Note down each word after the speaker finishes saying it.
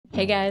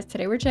Hey guys,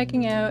 today we're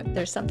checking out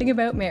There's Something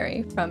About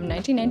Mary from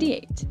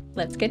 1998.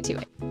 Let's get to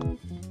it.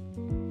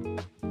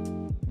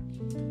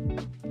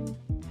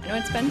 I know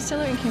it's Ben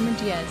Stiller and Cameron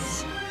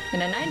Diaz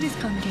in a 90s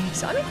comedy,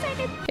 so I'm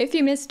excited. If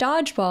you missed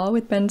Dodgeball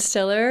with Ben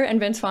Stiller and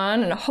Vince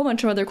Vaughn and a whole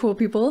bunch of other cool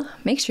people,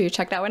 make sure you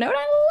check that one out.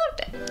 I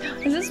loved it.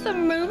 Is this the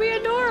movie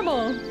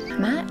Adorable?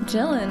 Matt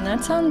Dillon,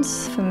 that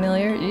sounds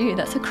familiar. Ew,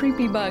 that's a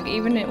creepy bug.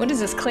 What is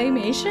this,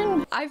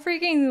 claymation? I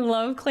freaking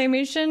love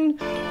claymation.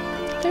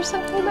 There's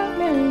Something About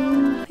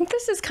Mary. I think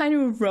this is kind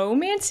of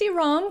romancy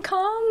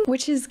rom-com,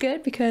 which is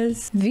good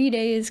because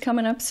V-Day is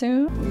coming up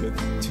soon.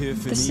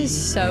 This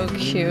is so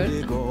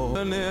cute. Oh,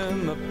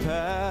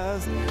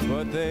 that's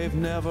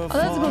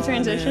a cool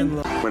transition.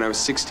 When I was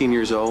 16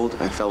 years old,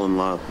 I fell in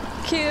love.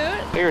 Cute.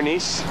 Hey, your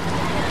niece.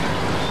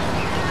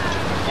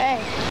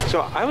 Hey.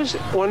 So I was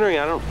wondering,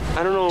 I don't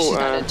know. She's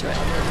not into it.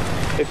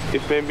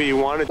 If maybe you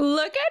wanted.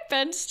 Look at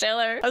Ben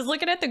Stiller. I was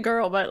looking at the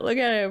girl, but look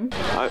at him.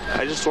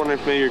 I just wondered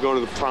if maybe you're going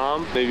to the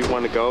prom. Maybe you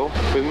want to go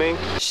with me.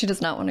 She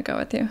does not want to go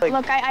with you.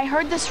 Look, I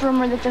heard this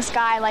rumor that this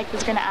guy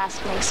was gonna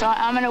ask me, so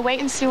I'm gonna wait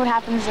and see what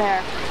happens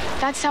there.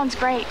 That sounds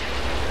great.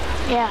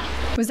 Yeah.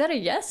 Was that a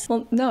yes?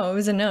 Well, no, it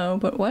was a no,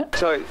 but what?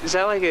 So is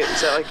that like a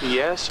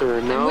yes or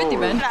a no? I'm with you,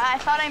 Ben. I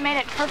thought I made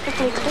it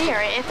perfectly clear.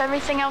 If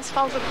everything else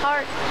falls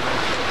apart,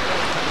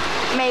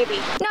 maybe.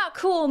 Not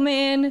cool,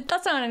 man.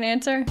 That's not an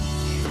answer.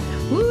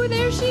 Ooh,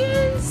 there she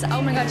is.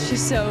 Oh my god,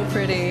 she's so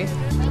pretty.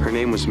 Her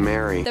name was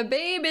Mary. The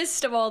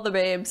babest of all the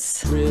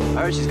babes. I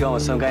heard she's going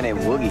with some guy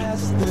named Woogie.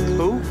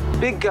 Who?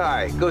 Big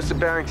guy. Goes to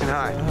Barrington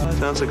High.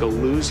 Sounds like a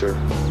loser.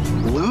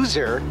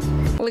 Loser?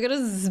 Look at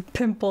his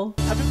pimple.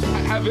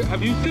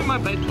 Have you seen my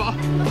baseball?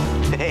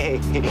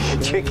 Hey,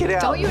 check it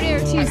out. Don't you dare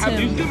tease Have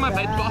you him. seen my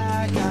baseball?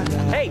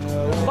 Hey,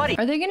 buddy.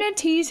 Are they gonna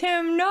tease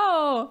him?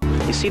 No.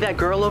 You see that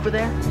girl over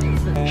there?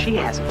 She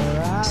has it.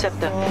 Except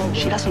that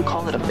she doesn't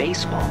call it a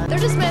baseball. They're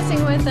just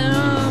messing with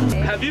him.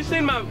 Have you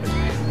seen my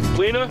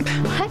wiener?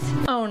 What?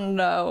 Oh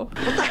no.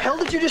 What the hell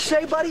did you just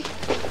say, buddy?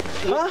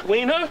 Huh?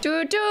 Wiener?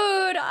 Dude,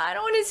 I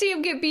don't want to see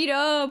him get beat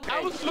up.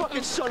 I was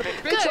Fucking son of a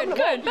bitch.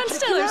 Good. Ben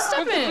Stiller,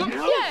 step in.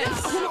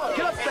 Yes. Come on,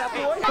 get up, fat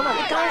boy. Come on,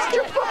 guys,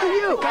 what the fuck are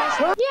you? Guys,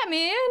 huh? Yeah,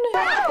 man.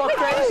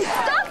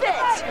 Stop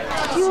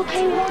it! You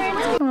okay, Warren?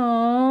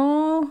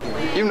 Aww.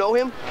 You know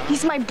him?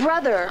 He's my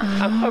brother.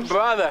 I'm her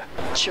brother.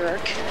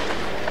 Jerk.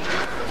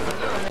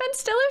 Ben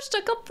Stiller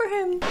stuck up for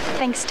him.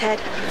 Thanks, Ted.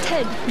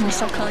 Ted. I'm gonna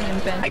stop calling him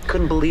Ben. I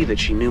couldn't believe that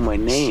she knew my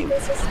name.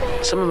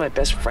 Some of my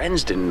best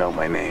friends didn't know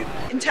my name.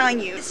 I'm telling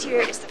you, this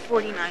year is the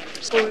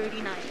 49ers.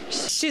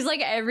 49ers. She's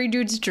like every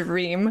dude's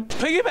dream.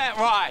 Piggyback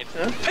ride.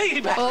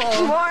 Piggyback.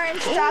 Warren,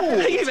 stop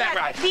it. Piggyback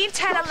ride. Leave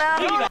Ted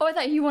alone. Oh, I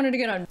thought he wanted to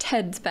get on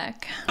Ted's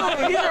back. He's a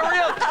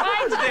real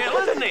Clydesdale,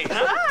 isn't he?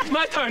 Huh?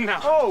 My turn now.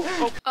 Oh,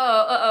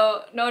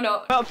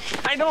 no. Well,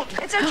 I don't.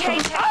 It's okay,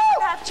 Ted.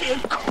 You have to.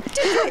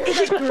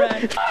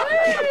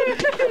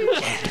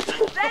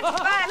 That's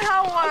fun,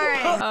 huh,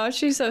 Warren? Oh,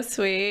 she's so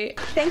sweet.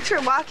 Thanks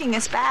for walking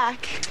us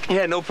back.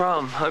 Yeah, no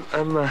problem.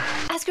 I'm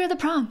Ask her to the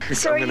prom.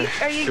 So are you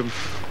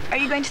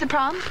going to the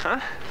prom? Huh?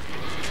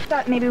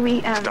 Thought maybe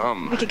we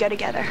Dumb. we could go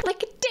together.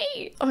 Like a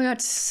date. Oh my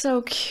god,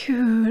 so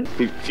cute.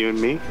 You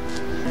and me?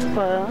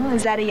 Well,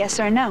 is that a yes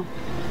or a no?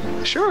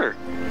 Sure.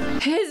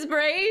 His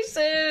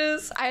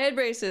braces. I had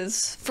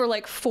braces for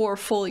like 4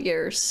 full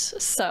years,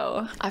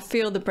 so I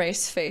feel the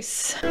brace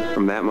face.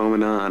 From that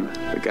moment on,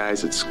 the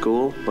guys at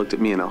school looked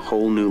at me in a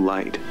whole new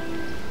light.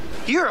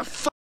 You're a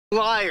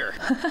liar.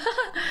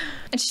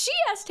 And she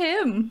asked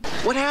him.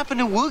 What happened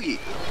to Woogie?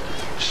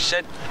 She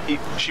said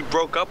she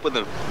broke up with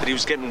him, that he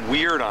was getting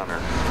weird on her.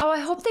 Oh, I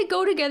hope they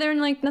go together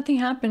and like nothing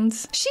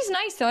happens. She's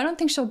nice though. I don't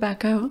think she'll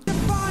back out.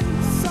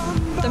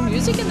 The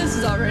music in this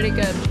is already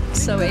good.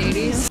 So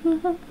 80s.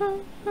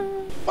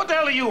 What the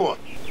hell are you on?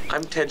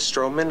 I'm Ted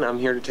Stroman. I'm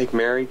here to take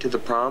Mary to the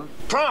prom.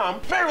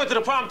 Prom? Mary went to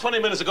the prom 20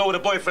 minutes ago with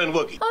her boyfriend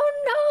Woogie. Oh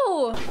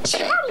no!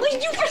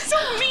 Charlie, you were so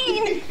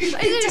mean.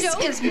 This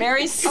is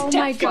Mary's stepfather, Oh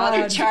my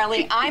God.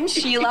 Charlie. I'm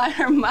Sheila,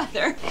 her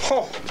mother.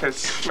 Oh,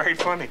 that's very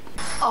funny.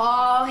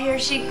 Oh, here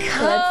she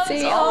comes. Let's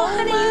see. Oh,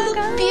 honey, you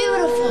look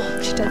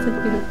beautiful. She does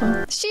look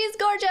beautiful. She's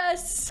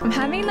gorgeous. I'm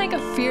having like a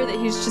fear that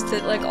he's just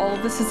that like all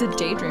of this is a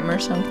daydream or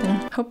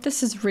something. Hope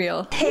this is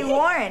real. Hey,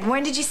 Warren,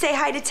 when did you say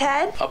hi to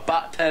Ted?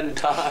 About 10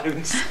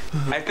 times.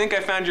 I think I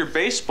found your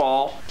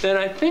baseball. Then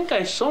I think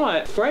I saw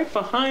it right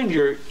behind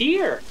your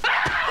ear.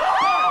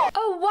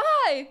 Oh,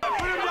 why?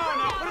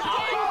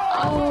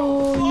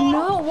 Oh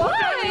no,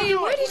 why?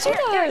 Why did you do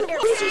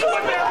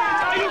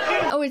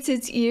that? Oh, it's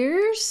its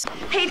ears?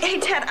 Hey,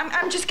 Ted,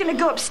 I'm just gonna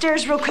go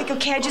upstairs real quick,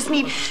 okay? I just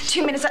need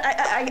 2 minutes.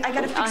 I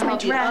gotta fix my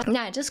dress.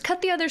 Nah, just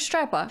cut the other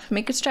strap off.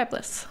 Make it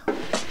strapless.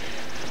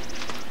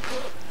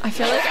 I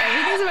feel like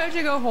everything's about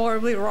to go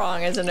horribly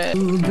wrong, isn't it?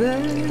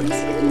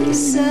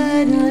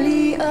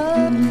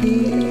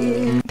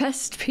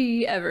 Best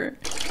pee ever.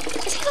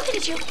 Is he looking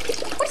at you?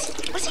 What's he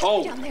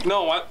doing down there?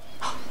 No, I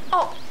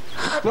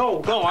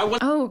was.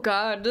 Oh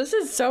god, this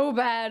is so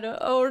bad.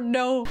 Oh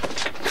no.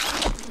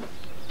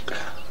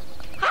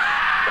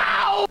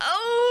 Ow!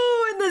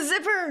 Oh, in the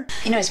zipper.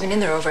 You know, he's been in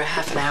there over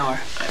half an hour.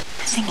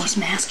 He's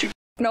mastered.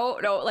 No,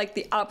 like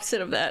the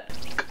opposite of that.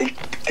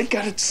 I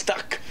got it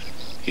stuck.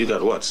 You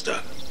got what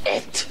stuck?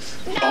 It.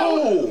 No.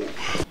 Oh!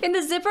 In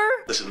the zipper?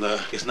 Listen,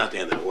 it's not the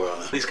end of the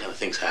world. These kind of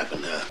things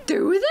happen.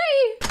 Do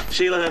they?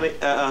 Sheila, honey,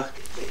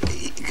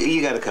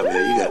 you gotta come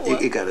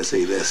there. You gotta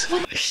see this.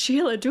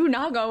 Sheila, do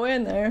not go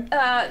in there.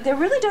 There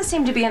really does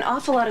seem to be an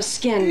awful lot of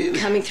skin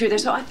coming through there,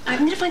 so I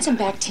need to find some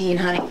Bactine,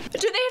 honey. Do they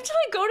have to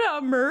like go to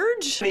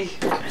Emerge?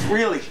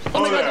 Really?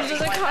 Oh my God, there's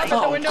just a cop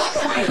at the window.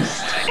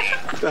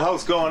 What the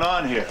hell's going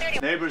on here?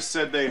 Neighbors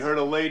said they heard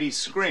a lady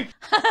scream.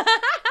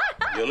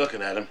 You're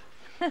looking at him.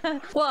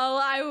 Well,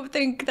 I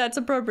think that's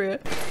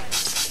appropriate.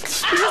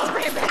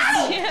 Spray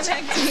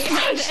Bactine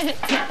on it.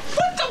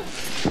 What the?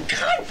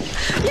 God.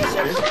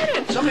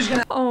 Somebody's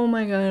gonna. Oh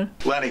my God.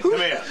 Lenny, come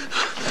here.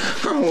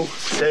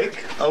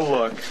 Take a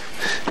look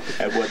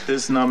at what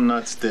this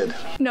numbnuts did.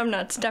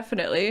 Numbnuts,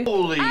 definitely.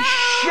 Holy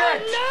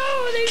shit!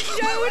 No, they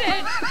showed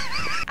it.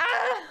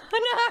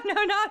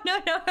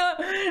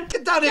 No.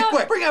 Get down here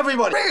quick. Bring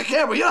everybody. Bring a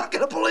camera. You're not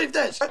gonna believe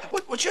this.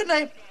 What's your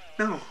name?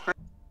 No.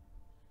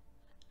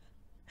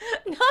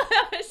 No,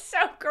 that was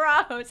so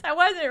gross. I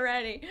wasn't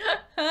ready.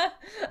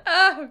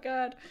 Oh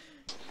God.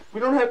 We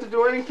don't have to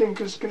do anything.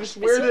 Just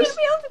wear this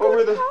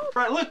over the.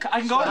 Right, look, I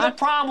can go to the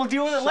prom. We'll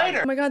deal with it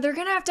later. Oh my God, they're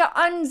gonna have to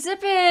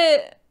unzip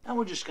it. Now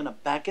we're just gonna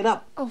back it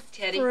up. Oh,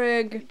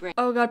 frig.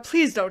 Oh God,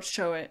 please don't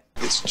show it.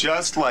 It's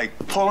just like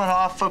pulling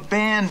off a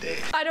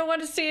Band-Aid. I don't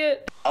want to see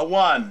it. A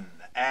 1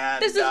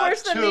 and This is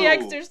worse than The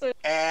Exorcist.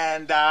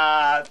 And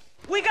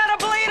We got a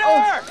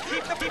bleeder!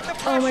 Keep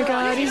the Oh my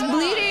God, he's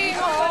bleeding.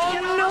 Oh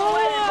no.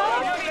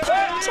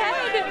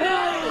 Ted.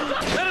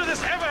 None of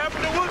this ever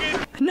happened to Woogie.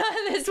 None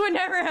of this would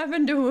never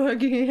happen to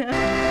Woogie.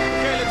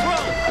 Okay, let's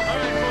roll.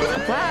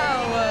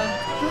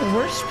 Wow,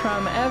 worst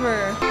prom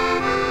ever.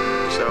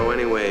 So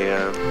anyway,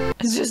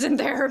 It's just in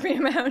therapy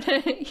amount.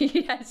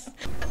 Yes.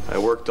 I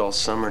worked all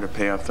summer to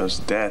pay off those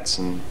debts,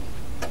 and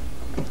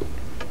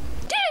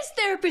Did his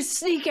therapist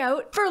sneak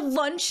out for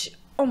lunch?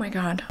 Oh my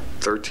God.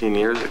 13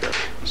 years ago.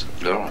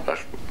 No,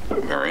 that's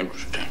very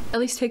interesting. At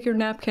least take your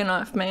napkin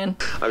off, man.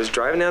 I was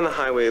driving down the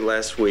highway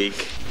last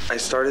week. I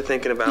started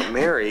thinking about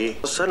Mary. All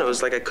of a sudden, it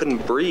was like I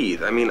couldn't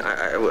breathe. I mean,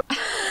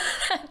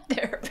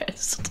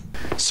 Therapist.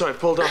 So I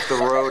pulled off the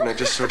road and I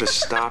just sort of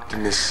stopped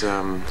in this,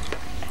 I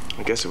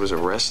guess it was a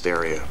rest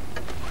area.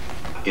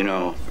 You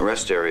know,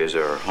 rest areas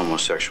are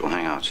homosexual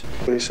hangouts.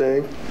 What are you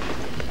saying?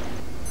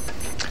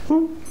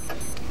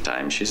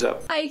 Time she's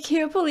up. I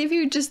can't believe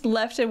you just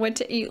left and went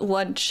to eat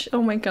lunch.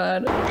 Oh my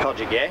God. Called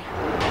you gay?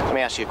 Let me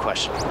ask you a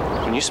question.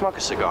 When you smoke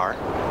a cigar,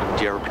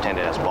 do you ever pretend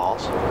it has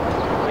balls?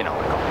 You know,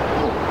 like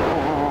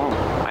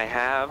I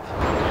have.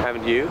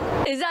 Haven't you?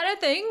 Is that a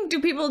thing?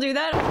 Do people do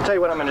that? I'll tell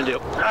you what I'm gonna do.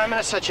 I'm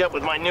gonna set you up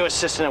with my new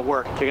assistant at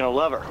work. You're gonna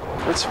love her.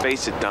 Let's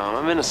face it, Dom.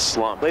 I'm in a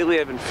slump. Lately,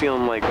 I've been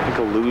feeling like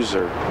a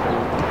loser.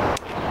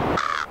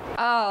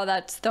 Oh,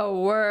 that's the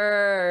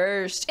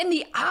worst. In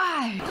the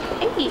eye.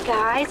 Hey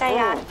guys,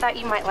 I thought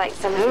you might like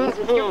some of these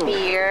with your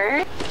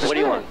beer. What do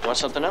you want? Want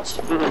something else?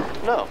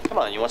 No, come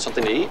on, you want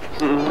something to eat?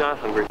 Not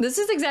hungry. This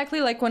is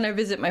exactly like when I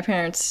visit my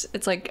parents.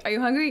 It's like, are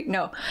you hungry?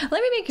 No.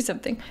 Let me make you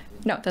something.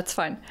 No, that's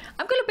fine.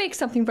 I'm gonna bake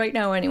something right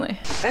now anyway.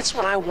 That's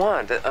what I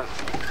want.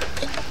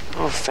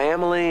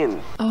 Family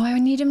and... Oh, I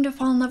need him to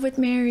fall in love with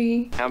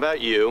Mary. How about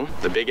you,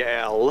 the big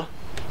L?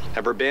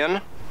 Ever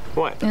been?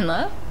 What? In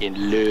love?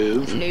 In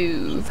love.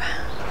 Love.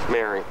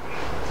 Mary.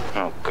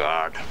 Oh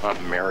God,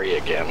 not Mary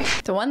again.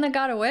 The one that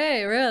got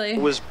away, really.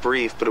 It was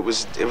brief, but it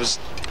was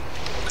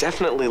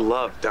definitely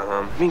love,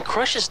 Dom. I mean,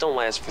 crushes don't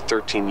last for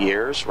 13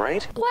 years,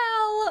 right?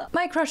 Well,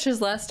 my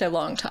crushes last a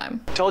long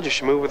time. I told you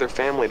she moved with her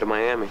family to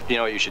Miami. You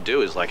know what you should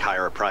do is like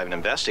hire a private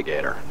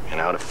investigator, you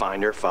know, to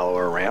find her, follow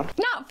her around.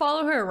 Not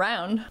follow her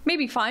around.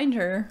 Maybe find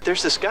her.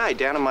 There's this guy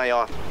down in my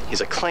office.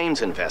 He's a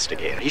claims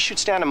investigator. He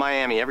shoots down to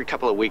Miami every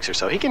couple of weeks or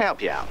so. He can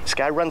help you out. This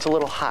guy runs a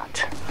little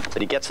hot,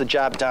 but he gets the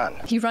job done.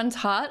 He runs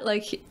hot,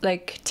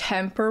 like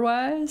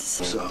temper-wise.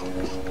 So,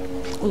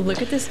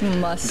 look at this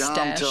mustache.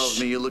 Dom tells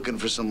me you're looking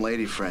for some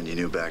lady friend you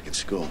knew back at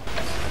school.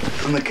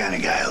 I'm the kind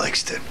of guy who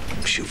likes to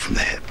shoot from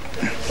the hip.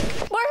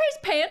 Were his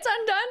pants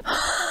undone?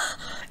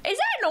 Is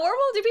that normal?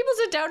 Do people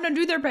sit down and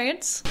do their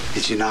pants?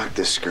 Did you knock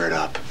this skirt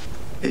up?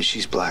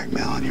 She's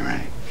blackmailing you,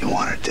 right? You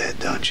want her dead,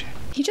 don't you?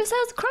 He just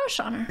has a crush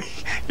on her.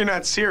 You're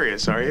not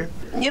serious, are you?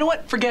 You know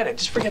what? Forget it.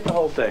 Just forget the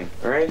whole thing,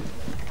 all right?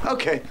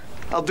 Okay,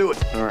 I'll do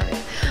it. All right.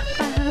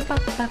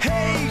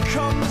 Hey,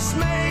 come to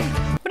me.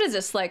 What is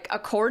this, like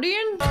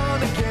accordion? So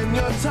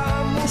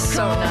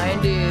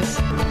 90s.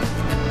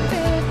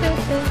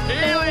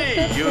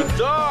 Haley, you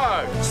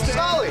dog!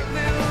 Sully,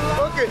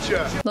 look at you.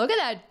 Look at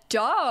that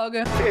dog.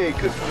 Hey,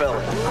 good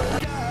fella.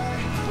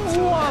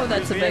 Whoa,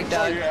 that's a big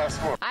dog.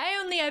 I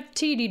only have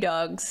teeny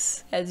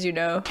dogs, as you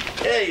know.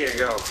 There you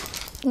go.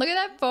 Look at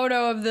that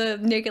photo of the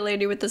naked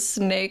lady with the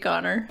snake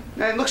on her.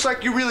 Man, looks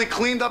like you really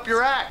cleaned up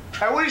your act.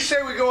 Hey, what do you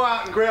say we go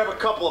out and grab a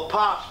couple of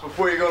pops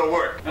before you go to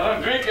work? I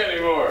don't drink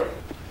anymore.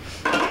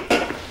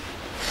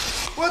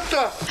 What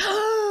the?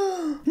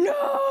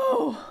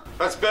 No!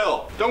 That's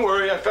Bill. Don't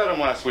worry, I fed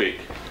him last week.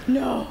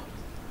 No.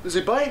 Does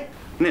he bite?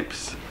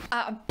 Nips.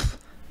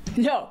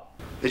 No.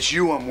 It's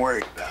you I'm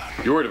worried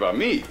about. You're worried about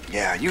me?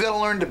 Yeah, you gotta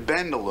learn to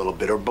bend a little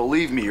bit, or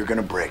believe me, you're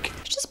gonna break.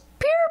 Just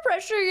peer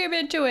pressuring him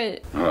into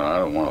it. Well, I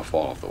don't want to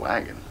fall off the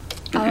wagon.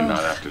 Maybe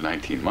not after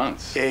 19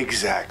 months.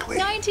 Exactly.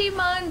 19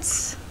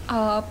 months.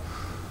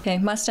 Okay,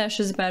 mustache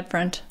is a bad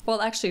friend.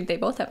 Well, actually, they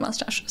both have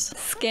mustaches.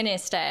 Skinny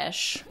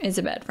stash is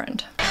a bad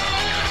friend. That's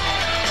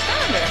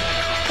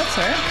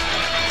her.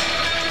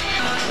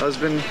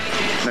 Husband,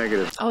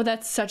 negative. Oh,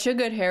 that's such a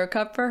good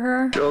haircut for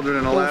her. Children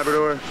in a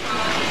Labrador,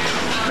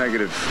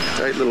 negative.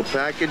 Tight little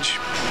package,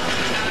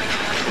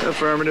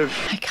 affirmative.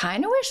 I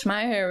kind of wish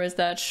my hair was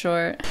that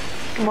short.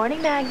 Good morning,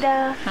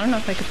 Magda. I don't know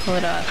if I could pull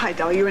it up. Hi,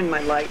 doll, you're in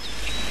my light.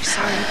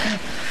 Sorry.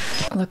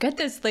 Look at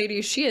this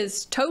lady. She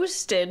is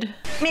toasted.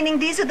 Meaning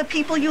these are the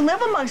people you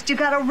live amongst. You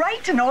got a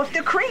right to know if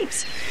they're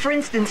creeps. For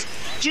instance,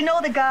 do you know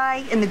the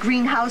guy in the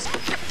greenhouse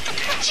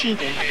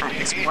cheating on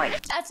his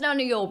wife? That's none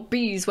of your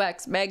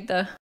beeswax,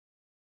 Magda.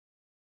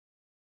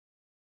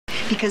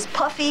 Because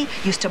Puffy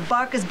used to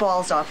bark his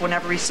balls off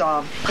whenever he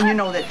saw him. And you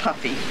know that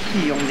Puffy,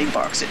 he only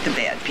barks at the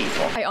bad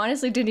people. I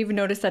honestly didn't even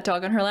notice that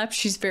dog on her lap.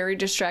 She's very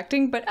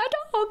distracting, but a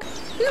dog.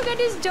 Look at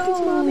his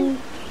dog.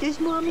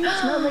 This mommy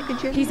smells like a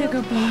gentleman. He's a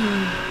good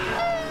boy.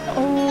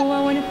 Oh,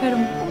 I want to pet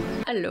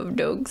him. I love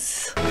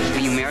dogs. Will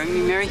you marry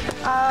me, Mary?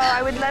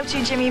 I would love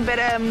to, Jimmy, but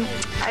I'm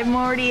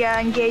already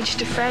engaged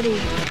to Freddie.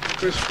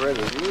 Chris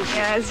Freddie.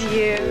 Yes,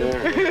 you.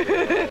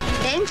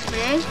 Thanks,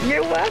 man.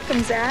 You're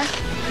welcome, Zach.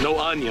 No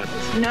onions.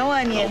 No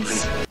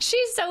onions.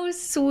 She's so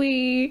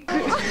sweet.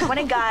 When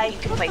a guy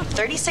can play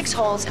 36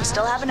 holes and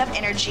still have enough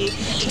energy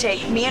to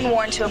take me and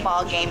Warren to a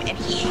ball game and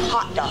eat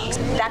hot dogs.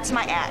 That's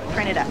my ad.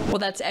 Print it up. Well,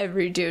 that's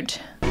every dude.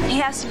 He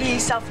has to be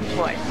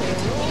self-employed.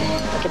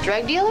 Like a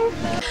drug dealer?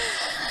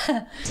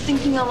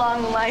 Thinking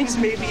along the lines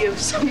maybe of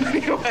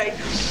somebody like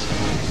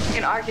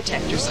an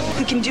architect or something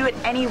who can do it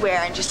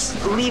anywhere and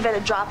just leave at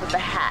a drop of a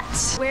hat.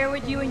 Where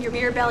would you and your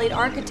mirror-bellied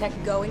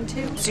architect going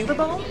to? Super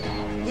Bowl?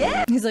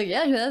 Yeah. He's like,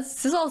 yeah,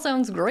 this all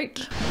sounds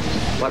great.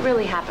 What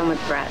really happened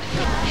with Brett?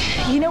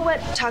 You know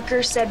what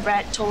Tucker said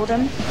Brett told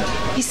him?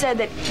 He said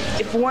that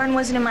if Warren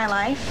wasn't in my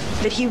life,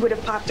 that he would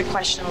have popped the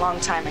question a long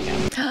time ago.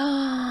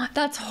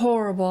 That's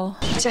horrible.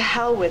 To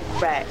hell with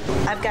Brett.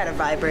 I've got a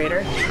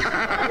vibrator.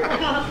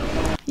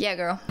 Yeah,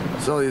 girl.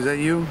 Sully, is that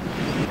you?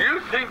 You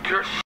think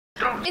you're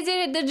dumb? Is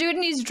it the dude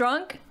and he's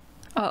drunk?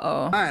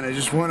 Uh-oh. Fine, I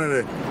just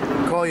wanted to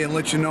call you and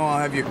let you know I'll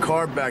have your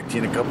car back to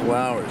you in a couple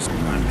hours.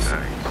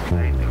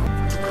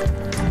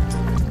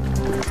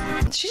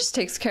 She just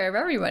takes care of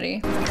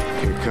everybody.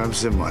 Here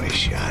comes the money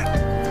shot.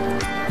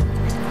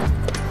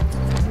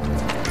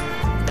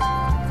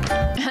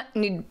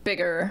 Need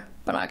bigger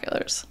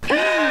binoculars.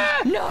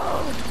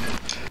 No!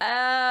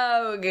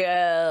 Oh,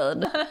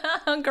 God.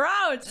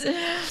 Gross.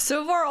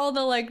 So far, all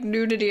the, like,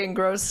 nudity and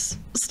gross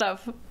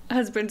stuff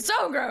has been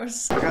so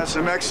gross. I got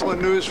some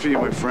excellent news for you,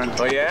 my friend.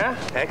 Oh, yeah?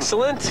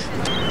 Excellent.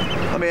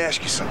 Let me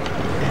ask you something.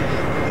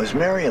 Was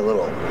Mary a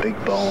little big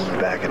bone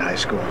back in high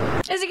school?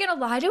 Is he gonna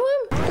lie to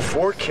him?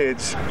 4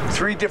 kids,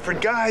 3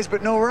 different guys,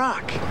 but no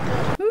rock.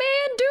 Man,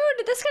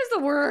 dude, this guy's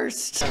the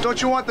worst.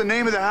 Don't you want the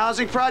name of the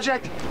housing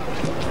project?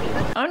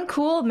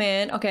 Uncool,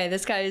 man. Okay,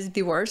 this guy is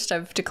the worst.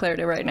 I've declared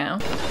it right now.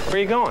 Where are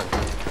you going?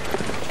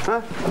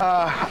 Huh?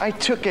 I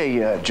took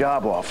a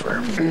job offer.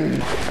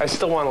 I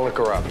still want to look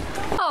her up.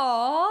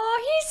 Aw,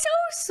 he's so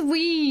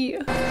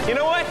sweet. You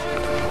know what?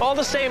 All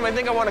the same, I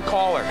think I want to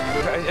call her.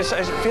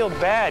 I feel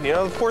bad, you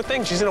know, the poor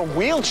thing. She's in a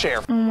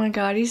wheelchair. Oh my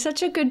God, he's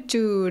such a good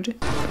dude.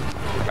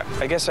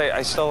 I guess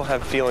I still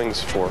have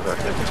feelings for her.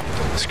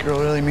 This girl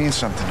really means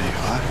something to you,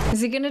 huh?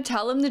 Is he gonna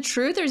tell him the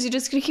truth, or is he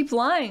just gonna keep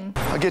lying?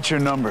 I'll get your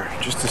number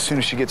just as soon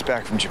as she gets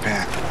back from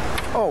Japan.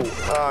 Oh,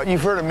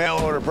 you've heard of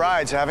mail-order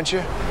brides, haven't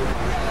you?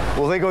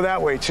 Well, they go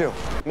that way, too.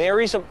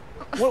 Mary's a...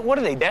 What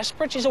are they,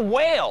 desperate? She's a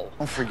whale.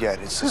 Don't forget,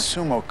 it's a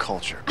sumo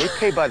culture. They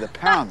pay by the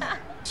pound there.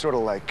 Sort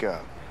of like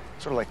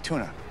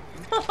tuna.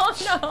 Oh,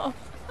 no.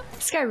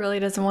 This guy really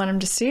doesn't want him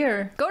to see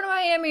her. Go to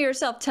Miami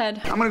yourself,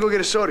 Ted. I'm gonna go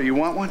get a soda. You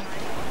want one?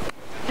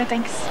 No,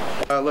 thanks.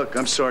 Look,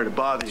 I'm sorry to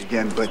bother you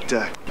again, but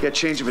you got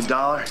change of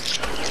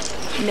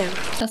 $1? No.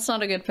 That's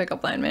not a good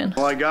pickup line, man.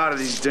 All I got are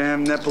these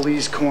damn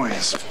Nepalese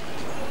coins.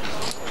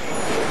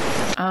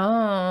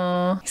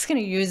 Oh, he's gonna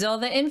use all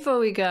the info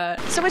we got.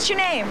 So what's your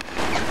name?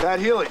 Pat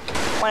Healy.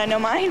 Want to know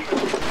mine?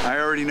 I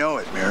already know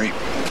it, Mary,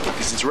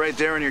 because it's right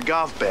there in your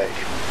golf bag.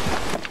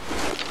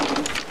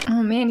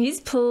 Oh man, he's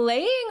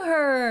playing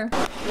her.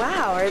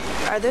 Wow,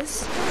 are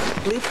those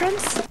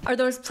blueprints? Are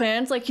those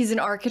plans like he's an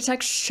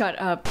architect? Shut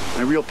up.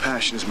 My real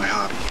passion is my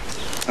hobby.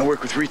 I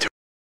work with retards.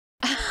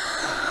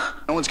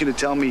 No one's gonna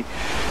tell me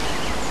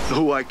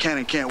who I can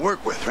and can't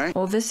work with, right?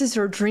 Well, this is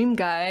her dream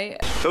guy.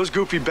 Those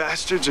goofy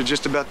bastards are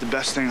just about the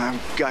best thing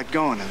I've got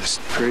going in this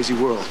crazy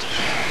world.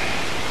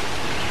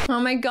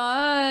 Oh my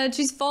God,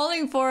 she's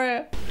falling for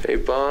it. Hey,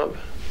 Bob.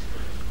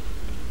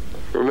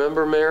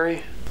 Remember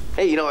Mary?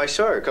 Hey, you know, I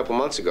saw her a couple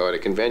months ago at a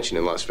convention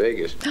in Las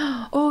Vegas.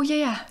 Oh,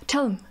 yeah.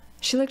 Tell him.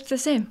 She looked the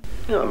same.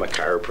 You know, I'm a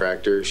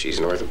chiropractor. She's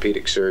an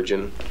orthopedic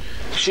surgeon.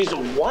 She's a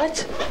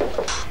what?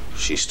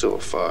 She's still a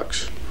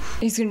fox.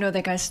 He's gonna know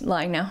that guy's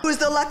lying now. Who's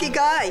the lucky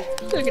guy?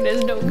 Look at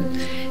his nose.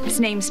 His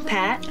name's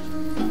Pat.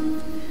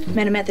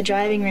 Met him at the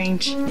driving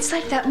range. It's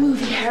like that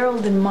movie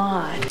Harold and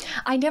Maude.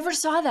 I never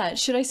saw that.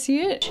 Should I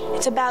see it?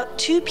 It's about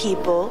two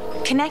people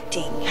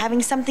connecting,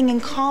 having something in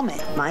common.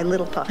 My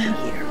little puppy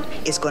here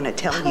is going to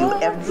tell you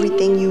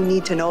everything you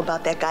need to know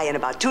about that guy in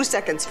about 2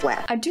 seconds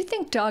flat. I do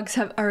think dogs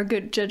are a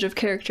good judge of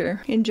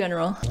character in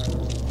general.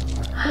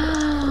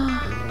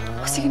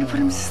 Was he gonna put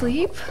him to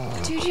sleep?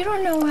 Dude, you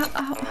don't know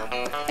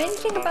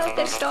anything about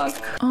this dog.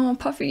 Oh,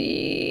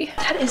 Puffy.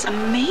 That is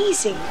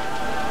amazing.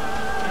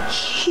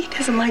 He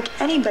doesn't like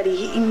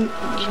anybody. He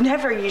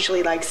never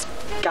usually likes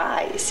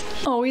guys.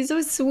 Oh, he's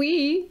so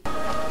sweet.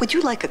 Would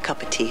you like a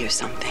cup of tea or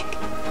something?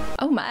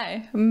 Oh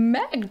my,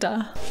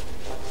 Magda.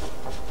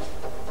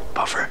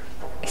 Buffer.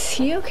 Is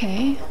he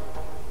okay?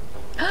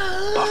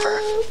 Buffer.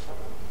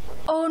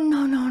 Oh,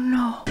 no, no,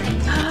 no.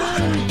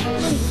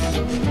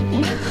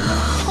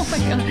 Oh my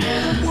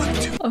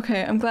god.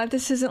 Okay, I'm glad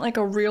this isn't like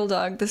a real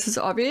dog. This is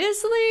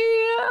obviously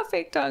a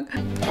fake dog.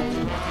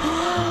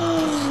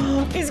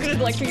 He's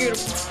gonna like figure it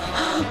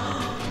out.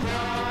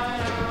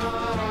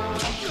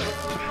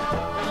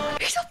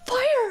 He's on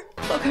fire!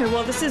 Okay,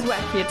 well this is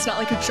wacky. It's not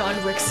like a John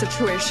Wick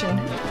situation.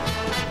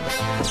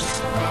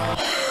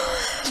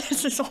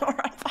 This is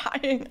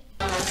horrifying.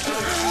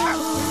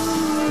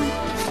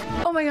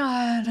 Oh my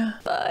god.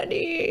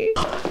 Buddy.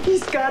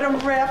 He's got him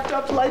wrapped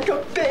up like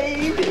a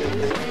baby.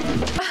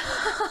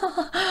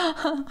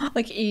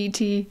 Like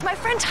E.T. My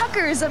friend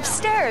Tucker is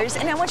upstairs,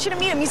 and I want you to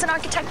meet him. He's an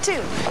architect,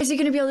 too. Is he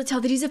gonna be able to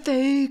tell that he's a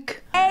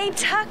fake? Hey,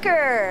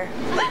 Tucker.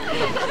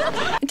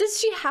 Does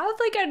she have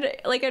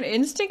like an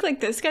instinct like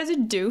this guy's a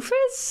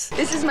doofus?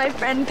 This is my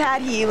friend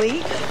Pat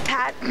Healy.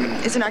 Pat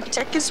is an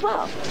architect as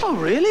well. Oh,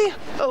 really?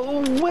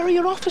 Oh, where are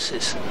your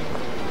offices?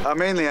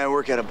 Mainly, I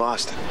work out of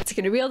Boston. Is he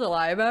gonna be able to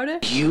lie about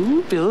it?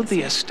 You build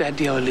the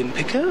Estadio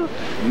Olimpico?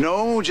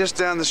 No, just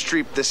down the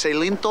street, the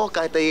Celinto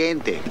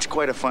Caliente. It's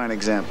quite a fine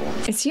example.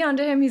 Is he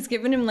onto him? He's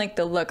giving him like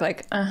the look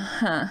like,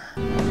 uh-huh.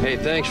 Hey,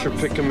 thanks for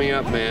picking me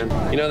up, man.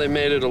 You know they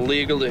made it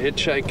illegal to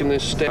hitchhike in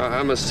this state?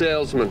 I'm a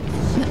salesman.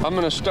 I'm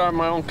gonna start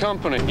my own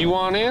company. You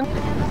want in?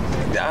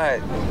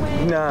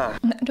 Nah.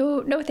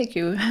 No, thank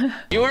you.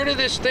 You heard of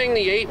this thing,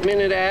 the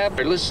 8-minute ab?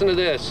 Or listen to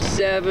this,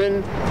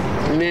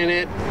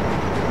 7-minute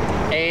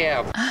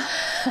ab.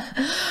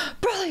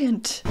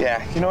 Brilliant.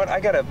 Yeah, you know what? I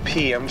gotta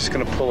pee. I'm just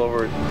gonna pull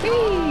over.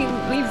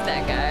 Leave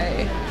that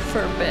guy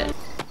for a bit.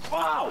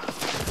 Wow!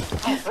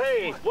 Oh,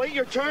 hey, wait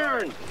your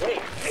turn. Hey,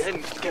 I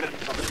didn't get it.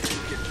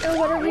 Oh,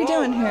 what are we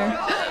doing here?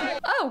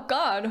 Oh,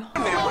 God. Is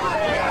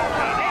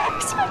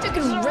he about to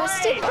get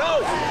arrested?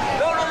 No,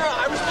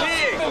 I was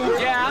peeing.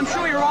 Yeah, I'm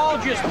sure you're all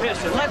just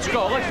pissing. Let's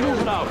go. Let's move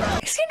it out.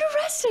 He's getting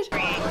arrested.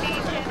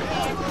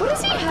 What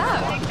does he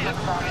have?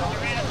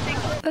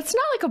 That's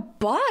not like a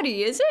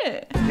body, is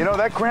it? You know,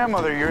 that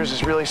grandmother of yours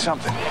is really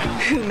something.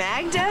 Who,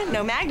 Magda?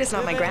 No, Magda's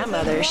not my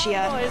grandmother. She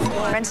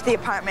rents the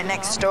apartment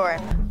next door.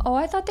 Oh,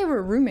 I thought they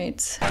were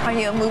roommates. Are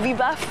you a movie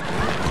buff?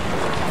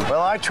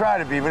 Well, I try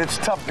to be, but it's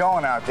tough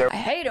going out there. I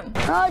hate them.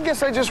 I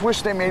guess I just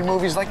wish they made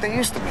movies like they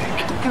used to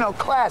make. You know,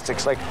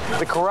 classics like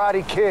The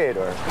Karate Kid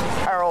or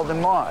Harold and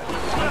Maude.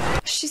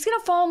 She's gonna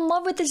fall in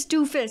love with this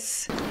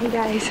doofus. Hey,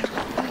 guys.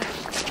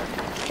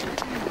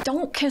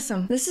 Don't kiss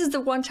him. This is the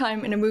one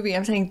time in a movie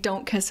I'm saying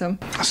don't kiss him.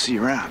 I'll see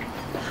you around.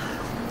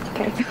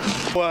 Okay.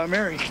 Well,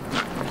 Mary.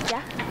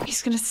 Yeah?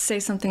 He's gonna say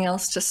something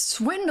else to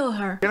swindle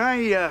her. Can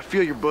I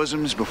feel your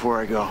bosoms before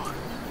I go?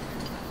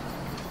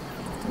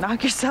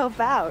 Knock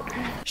yourself out.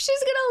 She's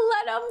gonna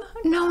let him.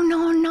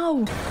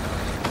 No.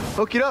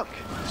 Okie doke.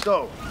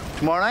 So,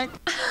 tomorrow night?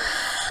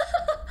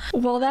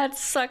 Well, that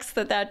sucks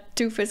that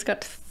doofus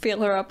got to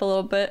feel her up a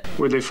little bit.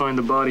 Where'd they find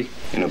the body?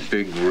 In a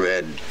big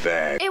red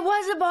bag. It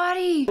was a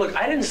body. Look,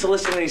 I didn't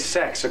solicit any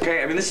sex,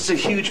 okay? I mean, this is a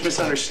huge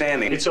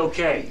misunderstanding. It's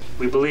okay.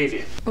 We believe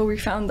you. Oh, we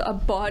found a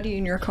body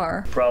in your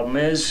car. Problem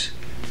is,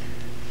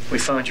 we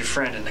found your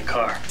friend in the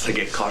car. I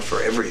get caught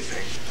for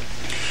everything.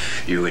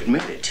 You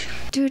admit it.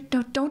 Dude,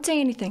 don't say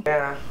anything.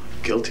 Yeah,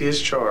 guilty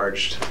as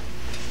charged.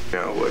 You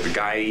know, the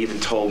guy even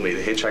told me,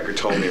 the hitchhiker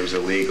told me it was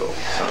illegal.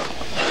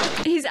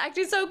 He's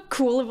acting so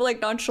cool and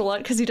like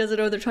nonchalant because he doesn't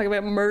know they're talking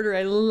about murder.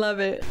 I love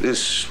it.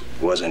 This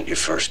wasn't your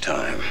first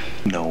time.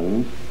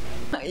 No.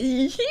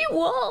 He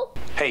will.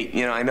 Hey,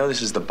 you know, I know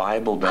this is the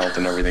Bible Belt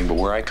and everything, but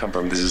where I come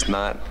from, this is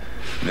not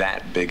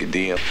that big a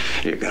deal.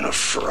 You're gonna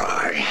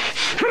fry.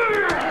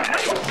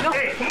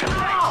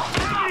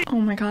 Oh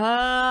my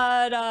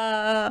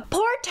god.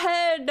 Poor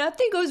Ted.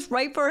 Nothing goes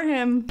right for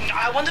him.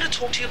 I wanted to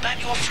talk to you about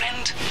your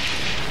friend,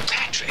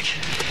 Patrick.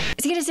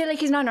 Is he gonna say like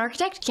he's not an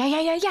architect? Yeah.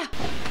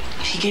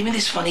 He gave me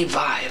this funny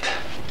vibe.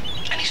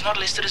 And he's not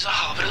listed as a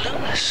Harvard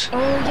alumnus. Oh,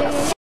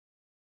 yeah.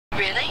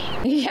 Really?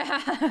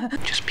 Yeah.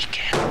 Just be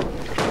careful.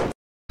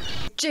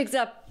 Jigs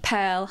up,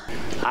 pal.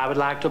 I would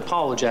like to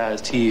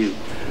apologize to you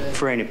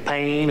for any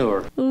pain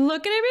or...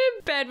 Look at him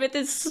in bed with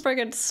his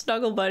friggin'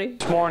 snuggle buddy.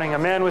 This morning, a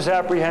man was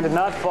apprehended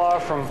not far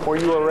from where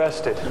you were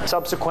arrested.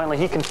 Subsequently,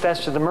 he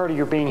confessed to the murder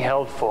you're being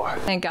held for.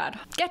 Thank God.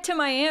 Get to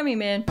Miami,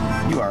 man.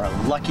 You are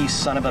a lucky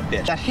son of a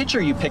bitch. That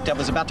hitcher you picked up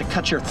was about to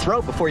cut your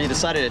throat before you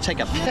decided to take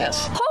a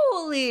piss.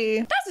 Holy,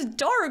 that's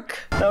dark.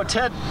 No,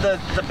 Ted, the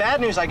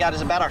bad news I got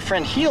is about our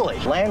friend Healy.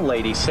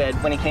 Landlady said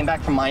when he came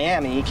back from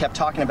Miami, he kept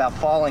talking about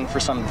falling for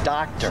some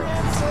doctor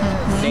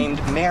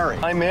named Mary.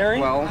 Hi, Mary.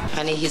 Well,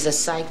 honey, he's a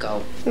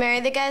psycho. Mary,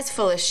 the guy's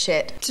full of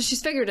shit. So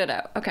she's figured it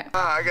out. Okay.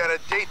 I got a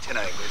date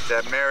tonight with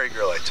that Mary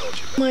girl I told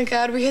you about. Oh my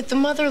God, we hit the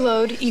mother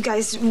lode. You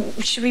guys,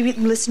 should we be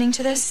listening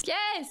to this?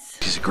 Yes.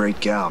 She's a great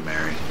gal,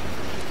 Mary.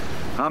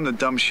 I'm the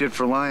dumb shit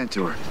for lying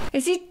to her.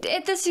 Is he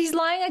at this? He's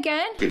lying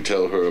again? You could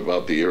tell her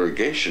about the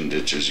irrigation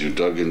ditches you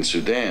dug in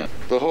Sudan.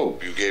 The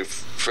hope you gave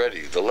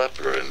Freddie the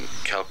leper in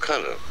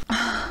Calcutta.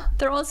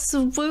 They're all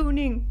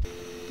swooning.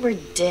 We're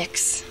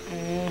dicks.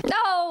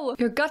 No!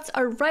 Your guts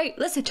are right.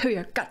 Listen to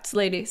your guts,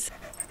 ladies.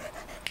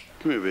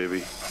 Come here,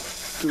 baby.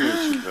 Come here,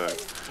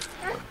 sweetheart.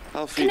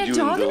 I'll feed Can a you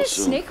dog and a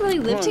soon. snake really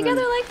live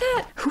together like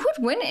that? Who would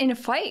win in a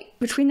fight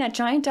between that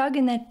giant dog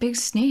and that big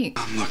snake?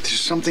 Look,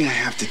 there's something I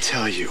have to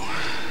tell you.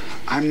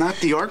 I'm not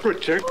the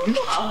architect.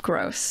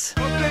 Gross.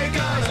 Okay,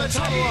 guys, let's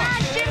have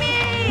a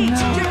Jimmy!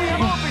 No. Jimmy,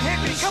 come up and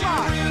hit me, come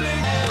on!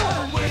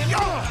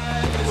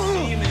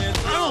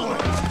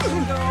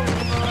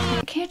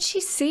 Can't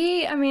she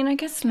see? I mean, I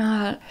guess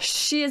not.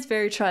 She is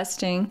very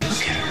trusting.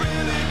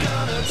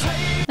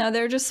 Now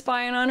they're just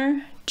spying on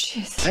her?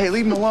 Jeez. Hey,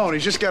 leave him alone.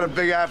 He's just got a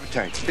big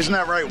appetite. Isn't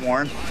that right,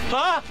 Warren?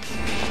 Huh?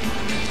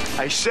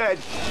 I said,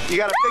 you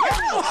got a big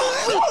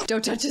appetite.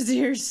 Don't touch his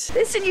ears.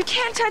 Listen, you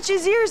can't touch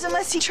his ears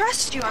unless he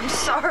trusts you. I'm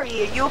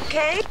sorry. Are you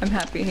okay? I'm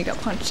happy he got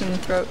punched in the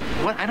throat.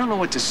 What? I don't know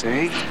what to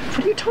say.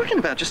 What are you talking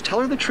about? Just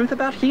tell her the truth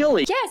about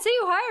Healy. Yeah, say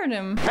you hired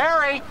him.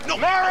 Mary! No.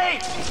 Mary!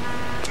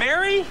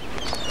 Mary?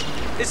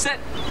 Is that...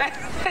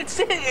 That's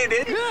it. It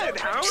is good.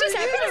 How She's are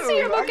happy you? to see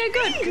him. Okay,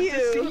 good. Good to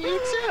see you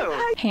too.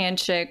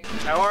 Handshake.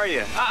 How are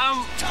you?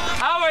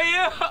 How are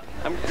you?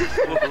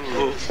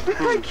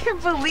 I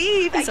can't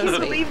believe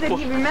that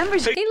he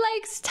remembers it. He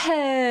likes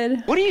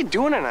Ted. What are you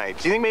doing tonight?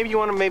 Do you think maybe you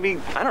want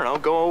to I don't know,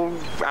 go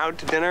out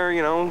to dinner,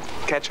 you know,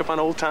 catch up on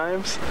old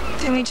times?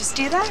 Can we just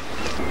do that?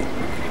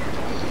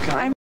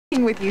 I'm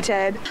with you,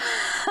 Ted.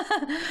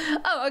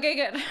 Oh, okay,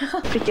 good.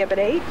 Pick you up at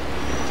 8?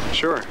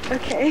 Sure.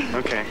 Okay.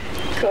 Okay.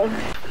 Cool.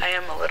 I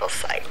am a little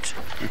psyched.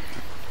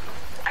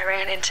 I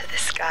ran into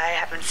this guy I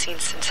haven't seen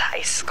since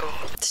high school.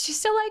 Does she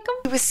still like him?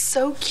 He was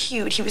so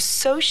cute. He was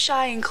so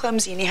shy and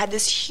clumsy, and he had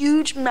this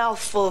huge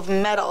mouthful of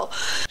metal.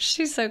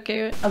 She's so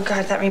cute. Oh,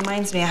 God, that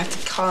reminds me. I have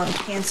to call and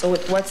cancel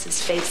with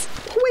what's-his-face.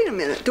 Wait a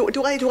minute.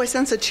 Do I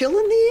sense a chill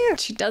in the air?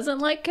 She doesn't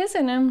like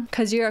kissing him,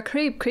 because you're a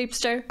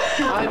creepster.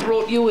 I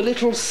brought you a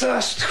little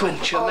thirst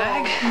quencher,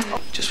 Mag.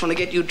 Just want to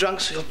get you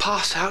drunk so you'll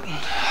pass out and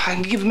I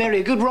can give Mary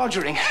a good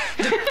rogering.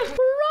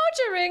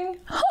 Rogering?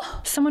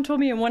 Someone told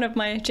me in one of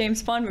my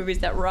James Bond movies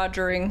that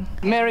rogering.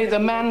 Mary, the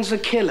man's a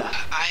killer.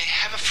 I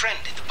have a friend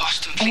in the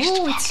Boston Police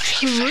Department. It's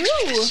true.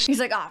 He's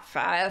like,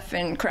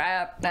 effing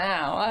crap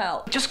now.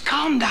 Well, just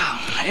calm down.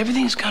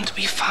 Everything's going to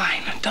be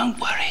fine. Don't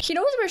worry. He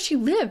knows where she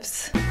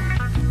lives.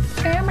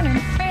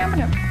 Feminine.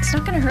 It's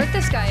not gonna hurt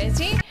this guy, is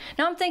he?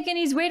 Now I'm thinking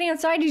he's waiting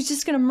outside. He's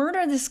just gonna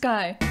murder this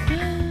guy.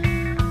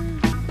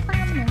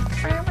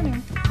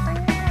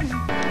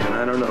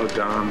 I don't know,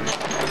 Dom.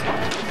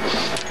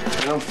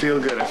 I don't feel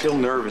good. I feel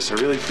nervous. I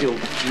really feel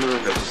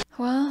nervous.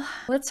 Well,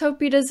 let's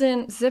hope he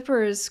doesn't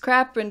zipper his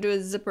crap into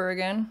his zipper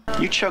again.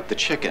 You choke the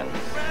chicken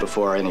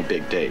before any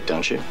big date,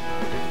 don't you?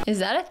 Is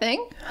that a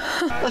thing?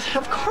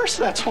 Of course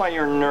that's why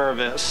you're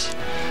nervous.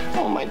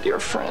 Oh, my dear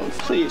friend,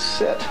 please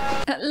sit.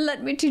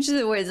 Let me teach you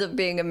the ways of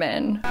being a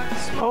man.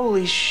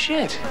 Holy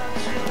shit.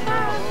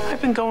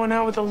 I've been going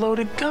out with a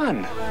loaded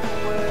gun.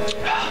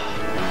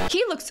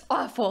 He looks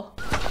awful.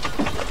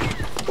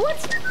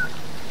 What?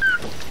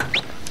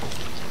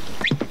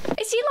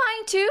 Is he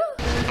lying too?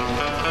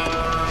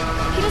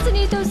 He doesn't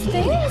need those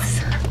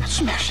things?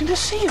 Smashing the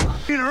seal.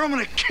 Peter, I'm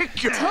gonna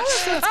kick your Tell ass.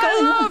 us what's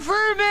going on. I love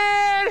her,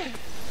 man.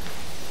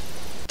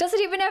 Doesn't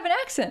even have an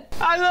accent.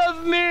 I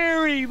love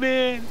Mary,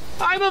 man.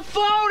 I'm a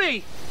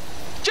phony.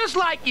 Just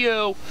like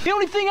you. The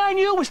only thing I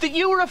knew was that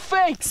you were a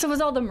fake. So was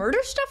all the murder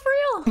stuff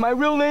real? My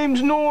real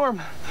name's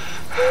Norm.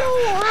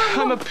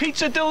 I'm a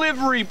pizza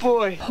delivery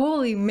boy.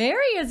 Holy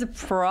Mary has a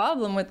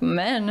problem with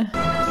men.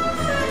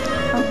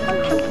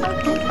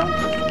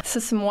 This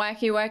is some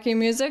wacky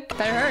music.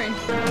 Better hurry.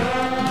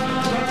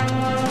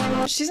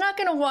 She's not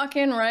gonna walk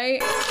in,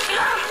 right?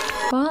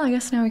 Well, I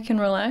guess now we can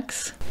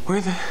relax. Where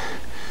the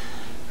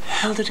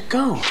hell did it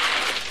go?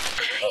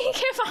 You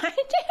can't find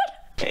it.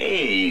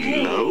 Hey,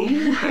 hello.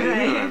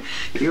 Hey.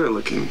 You're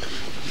looking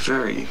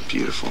very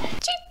beautiful.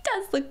 She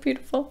does look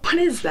beautiful. What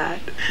is that?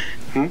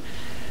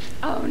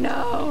 Oh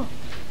no.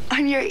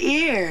 On your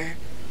ear.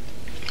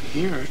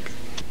 Here.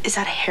 Is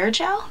that a hair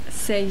gel?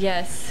 Say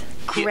yes.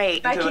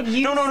 Great. I could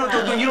use No,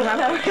 you don't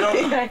have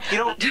to. You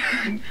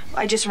don't.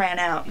 I just ran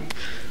out.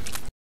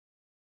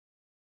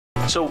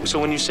 So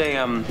when you say,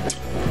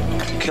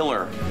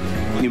 Killer.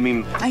 You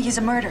mean... He's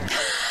a murderer.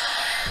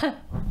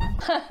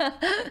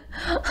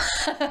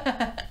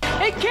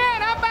 Hey,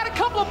 Ken, how about a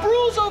couple of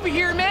brews over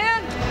here,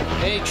 man?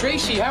 Hey,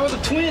 Tracy, how are the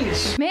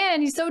twins?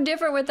 Man, he's so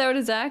different without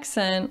his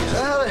accent.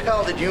 So how the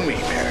hell did you meet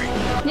Mary?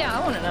 Yeah, I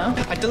want to know.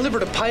 I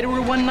delivered a pie to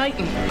her one night,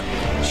 and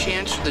she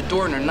answered the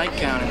door in her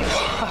nightgown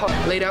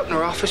and laid out in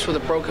her office with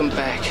a broken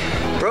back.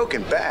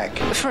 Broken back?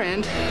 A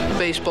friend,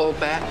 baseball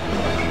bat.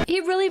 He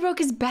really broke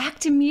his back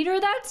to meet her?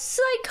 That's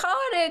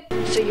psychotic.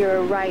 So you're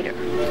a writer?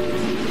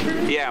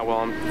 Yeah, well,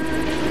 I'm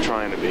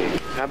trying to be.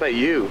 How about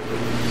you?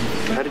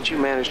 How did you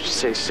manage to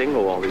stay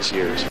single all these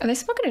years? Are they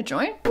smoking a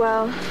joint?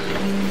 Well,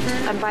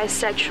 I'm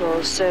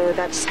bisexual, so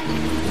that's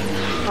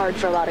hard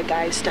for a lot of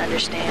guys to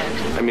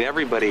understand. I mean,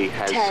 everybody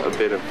has Ted. a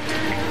bit of...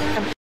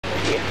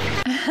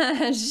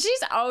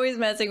 She's always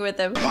messing with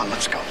him. Come on,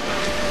 let's go.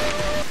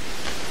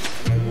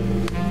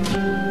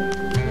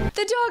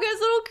 The dog has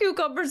little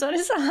cucumbers on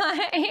his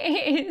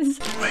eyes.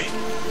 Wait,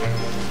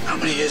 how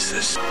many is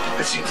this?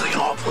 That seems like an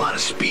awful lot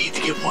of speed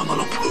to give one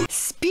little poop.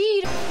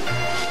 Speed?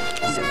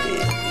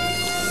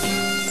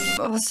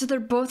 Oh, so they're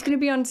both gonna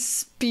be on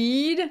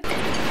speed?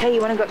 Hey,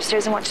 you want to go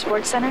upstairs and watch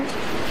Sports Center?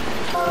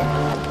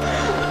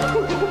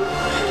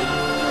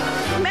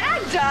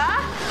 Magda!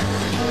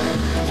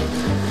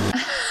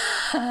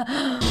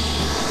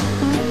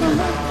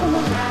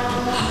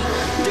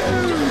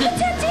 Put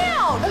that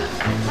down!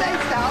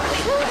 Thanks, Al.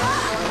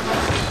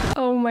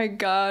 Oh my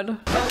god.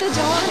 The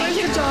dog, where's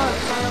the dog?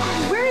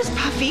 Where is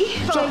Puffy?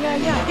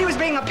 Yeah. He was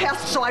being a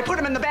pest, so I put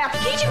him in the bath.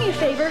 Can you do me a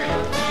favor?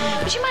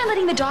 Would you mind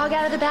letting the dog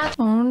out of the bath?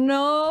 Oh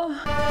no.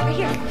 Right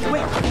here.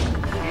 Where?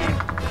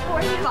 Where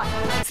are you going?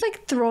 It's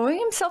like throwing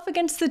himself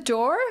against the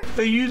door?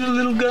 Are you the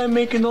little guy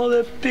making all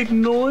that big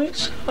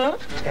noise? Huh?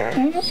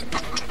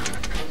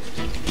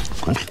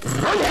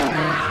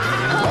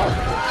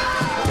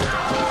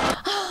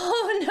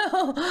 Oh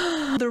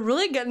no. They're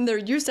really getting their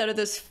use out of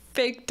this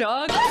fake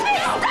dog. Take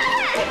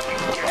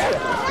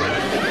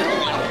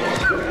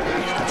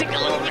a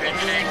little bit.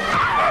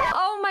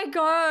 Oh my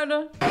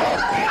god.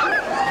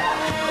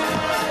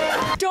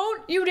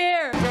 Don't you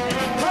dare.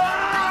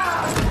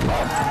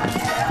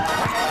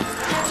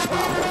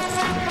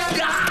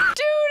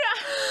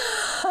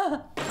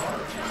 Dude.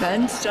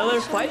 Ben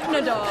Stiller fighting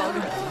a dog.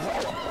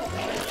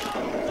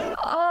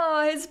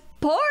 Oh, his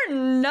poor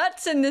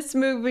nuts in this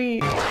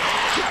movie.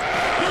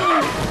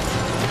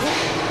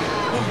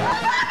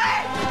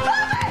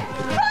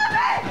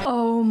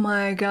 Oh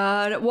my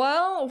god.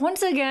 Well,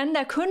 once again,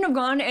 that couldn't have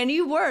gone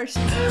any worse.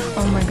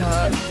 Oh my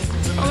god.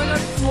 Oh my god,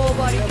 full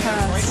body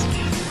cast.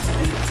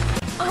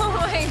 Oh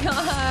my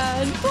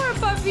god. Poor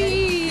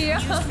puppy.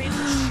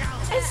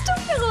 I still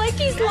feel like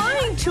he's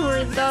lying to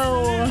her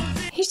though.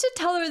 He should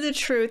tell her the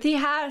truth. He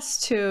has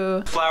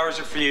to. Flowers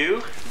are for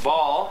you.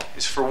 Ball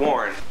is for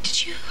Warren.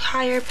 Did you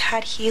hire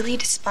Pat Healy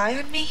to spy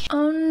on me?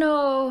 Oh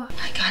no.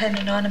 I got an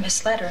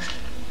anonymous letter.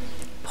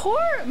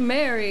 Poor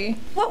Mary.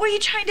 What were you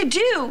trying to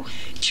do?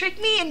 Trick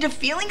me into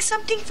feeling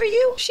something for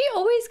you? She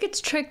always gets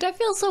tricked. I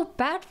feel so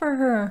bad for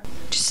her.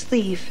 Just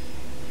leave.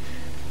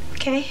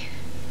 Okay?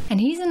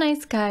 And he's a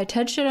nice guy.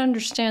 Ted should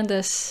understand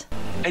this.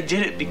 I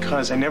did it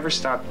because I never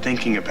stopped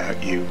thinking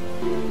about you.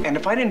 And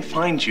if I didn't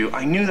find you,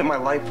 I knew that my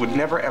life would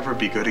never ever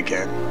be good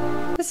again.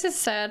 This is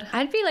sad.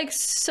 I'd be like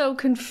so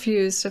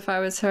confused if I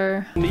was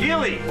her.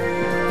 Healy,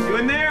 you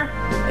in there?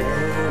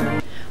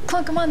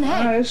 Clunk him on the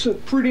head. It's a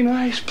pretty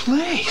nice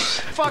place.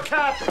 Fuck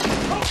up!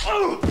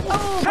 Oh,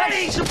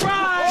 Hey,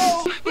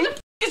 surprise! Who the f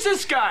is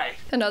this guy?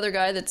 Another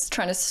guy that's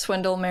trying to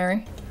swindle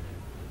Mary.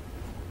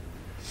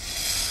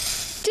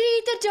 Did he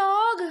eat the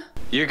dog?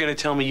 You're gonna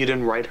tell me you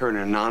didn't write her an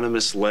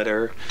anonymous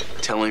letter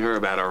telling her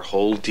about our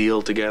whole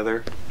deal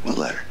together? What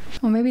letter?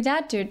 Well, maybe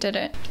that dude did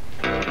it.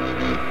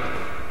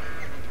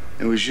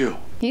 It was you.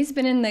 He's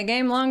been in the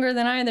game longer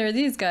than either of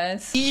these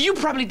guys. You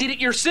probably did it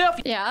yourself.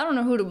 Yeah, I don't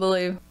know who to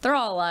believe. They're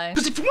all lying.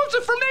 Because if it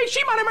wasn't for me,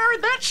 she might have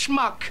married that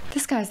schmuck.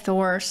 This guy's the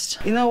worst.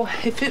 You know,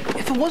 if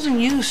it wasn't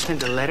you who sent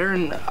the letter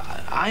and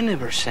I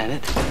never sent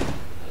it,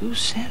 who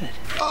sent it?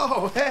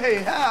 Oh,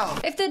 hey, Al.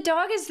 If the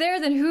dog is there,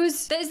 then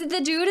is it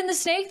the dude and the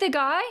snake, the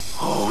guy?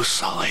 Oh,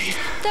 Sully.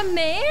 The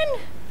man?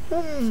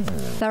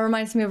 That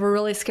reminds me of a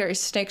really scary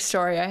snake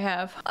story I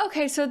have.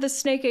 Okay, so the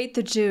snake ate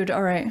the dude.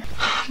 All right.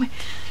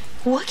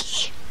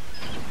 Woogie?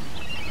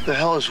 The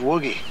hell is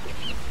Woogie?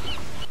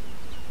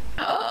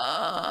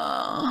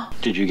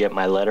 Did you get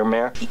my letter,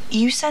 Mare?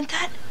 You sent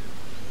that?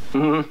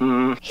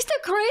 Mm-hmm. He's the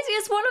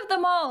craziest one of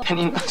them all. And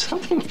you know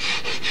something?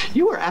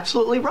 You were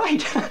absolutely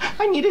right.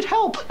 I needed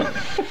help.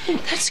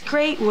 That's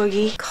great,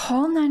 Woogie.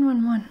 Call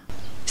 911.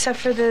 Except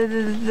for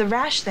the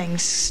rash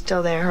thing's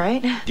still there,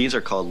 right? These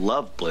are called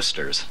love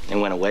blisters. They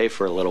went away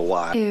for a little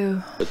while.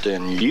 Ew. But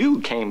then you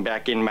came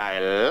back in my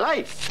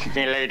life,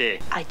 milady.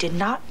 I did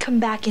not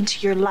come back into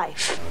your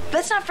life.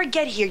 Let's not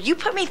forget here, you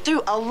put me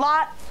through a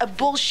lot of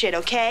bullshit,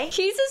 okay?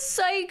 He's a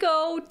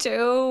psycho,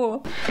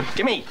 too.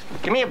 Give me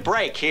a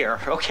break here,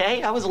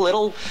 okay? I was a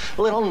little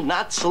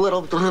nuts, a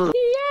little...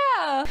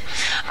 Yeah.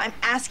 I'm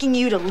asking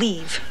you to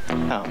leave.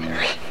 Oh,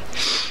 Mary.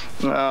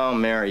 Oh,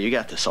 Mary, you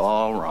got this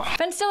all wrong.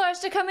 Ben Stiller has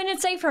to come in and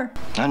save her.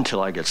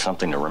 Until I get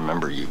something to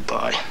remember you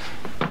by.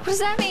 What does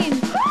that mean?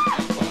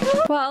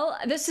 Well,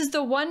 this is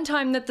the one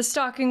time that the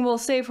stocking will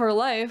save her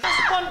life.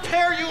 That's one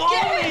pair you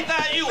owe me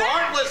that, you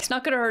heartless! It's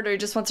not gonna hurt her, he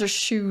just wants her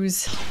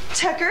shoes.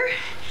 Tucker,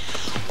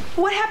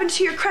 what happened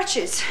to your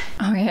crutches?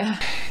 Oh,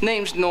 yeah.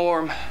 Name's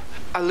Norm.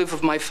 I live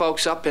with my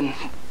folks up in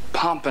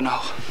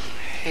Pompano.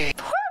 Hey.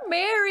 Poor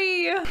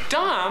Mary.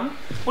 Dom,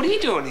 what are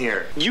you doing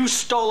here? You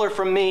stole her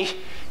from me,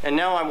 and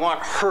now I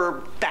want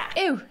her back.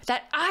 Ew,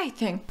 that eye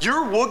thing.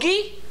 You're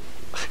Woogie?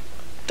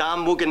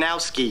 Dom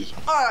Woganowski.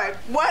 All right,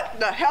 what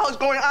the hell is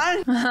going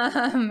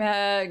on?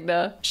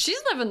 Magda.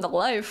 She's living the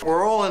life.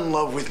 We're all in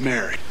love with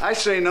Mary. I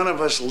say none of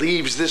us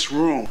leaves this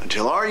room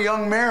until our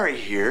young Mary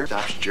here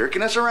stops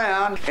jerking us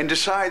around and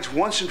decides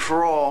once and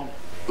for all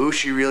who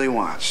she really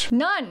wants.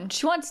 None.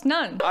 She wants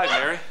none. Hi,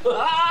 Mary.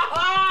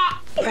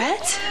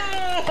 Brett?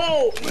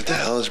 What the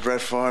hell is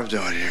Brett Favre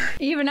doing here?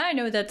 Even I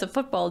know that's a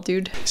football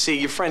dude. See,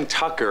 your friend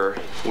Tucker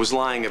was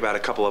lying about a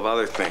couple of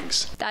other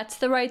things. That's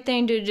the right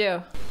thing to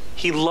do.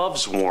 He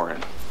loves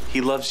Warren.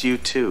 He loves you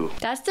too.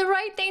 That's the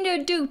right thing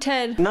to do,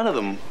 Ted. None of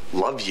them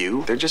love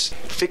you. They're just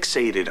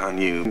fixated on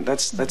you.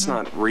 That's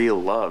not real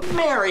love.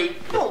 Mary,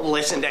 don't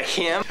listen to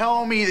him.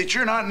 Tell me that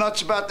you're not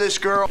nuts about this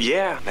girl.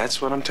 Yeah,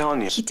 that's what I'm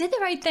telling you. He did the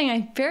right thing.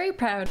 I'm very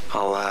proud.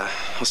 I'll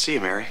see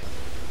you, Mary.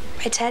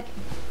 Bye, Ted.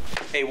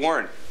 Hey,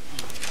 Warren.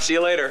 See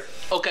you later.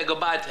 Okay,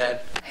 goodbye,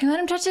 Ted. Hey, let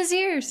him touch his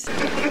ears.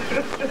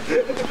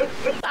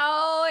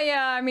 Oh,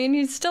 yeah, I mean,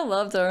 he still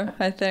loves her,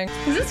 I think.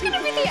 Is this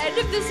gonna be the end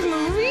of this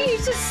movie?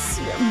 He's just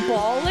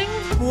bawling?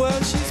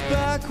 Well, she's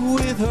back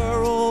with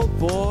her old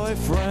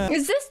boyfriend.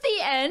 Is this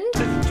the end?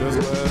 Just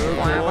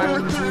let her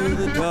go into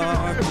the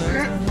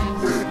darkness.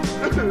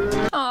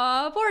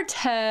 Aw, poor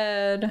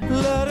Ted.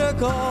 Let her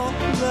go,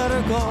 let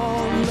her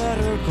go, let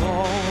her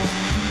go.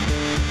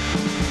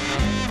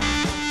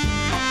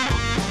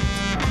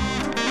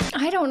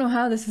 I don't know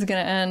how this is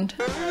gonna end.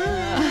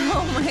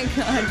 Oh my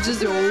god,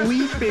 just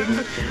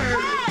weeping.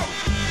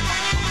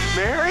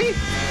 Mary?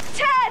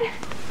 Ted!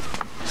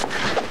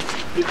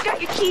 You've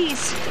got your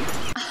keys.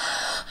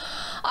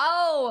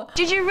 Oh!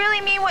 Did you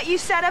really mean what you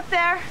said up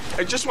there?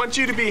 I just want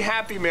you to be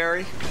happy,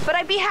 Mary. But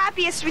I'd be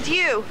happiest with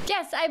you.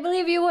 Yes, I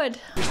believe you would.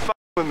 You're f***ing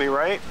with me,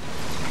 right?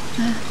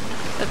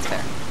 That's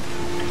fair.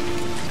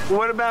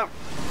 What about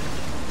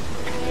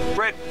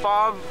Brett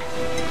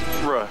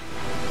Favre?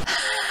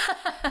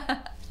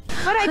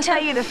 What'd I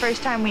tell you the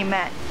first time we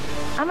met?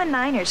 I'm a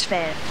Niners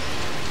fan.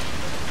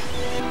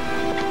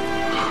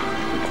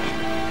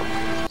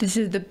 This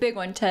is the big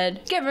one, Ted.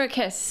 Give her a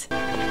kiss.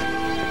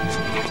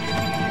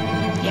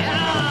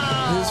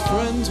 Yeah! His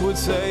friends would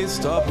say,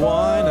 stop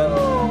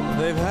whining.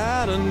 They've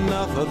had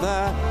enough of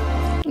that.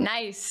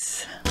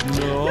 Nice.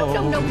 No.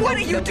 What are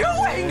you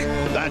doing?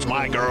 That's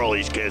my girl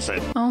he's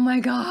kissing. Oh my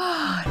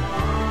god.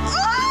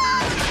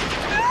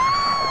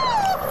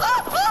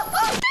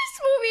 This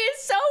movie is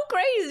so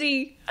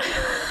crazy.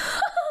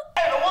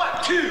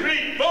 1, 2,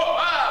 3, 4,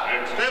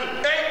 5, 6,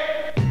 7, 8.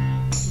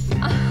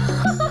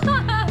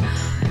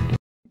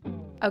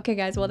 Okay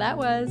guys, well that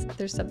was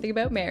There's Something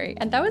About Mary,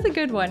 and that was a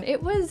good one.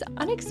 It was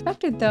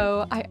unexpected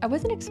though. I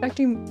wasn't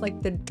expecting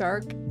like the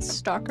dark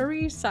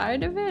stalkery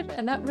side of it,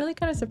 and that really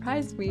kind of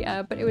surprised me,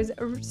 but it was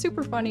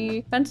super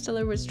funny. Ben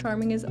Stiller was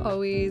charming as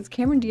always.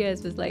 Cameron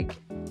Diaz was like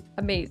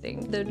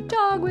amazing. The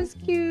dog was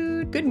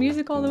cute, good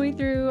music all the way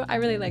through. I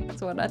really liked this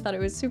one. I thought it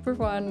was super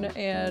fun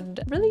and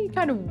really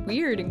kind of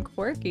weird and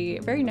quirky,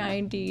 very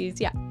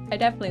 90s. Yeah, I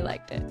definitely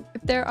liked it.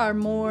 If there are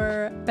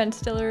more Ben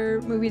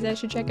Stiller movies I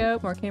should check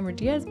out, more Cameron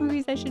Diaz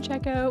movies I should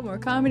check out, more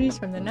comedies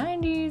from the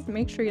 90s,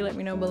 make sure you let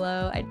me know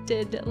below. I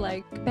did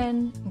like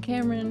Ben and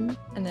Cameron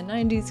and the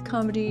 90s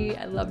comedy.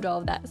 I loved all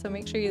of that, so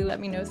make sure you let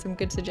me know some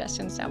good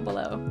suggestions down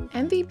below.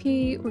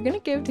 MVP, we're gonna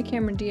give to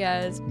Cameron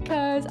Diaz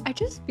because I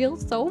just feel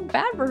so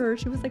bad for her.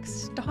 She was like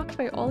stalked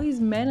by all these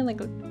men and like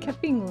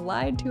kept being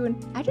lied to,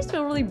 and I just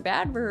feel really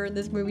bad for her in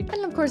this movie.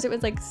 And of course it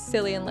was like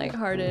silly and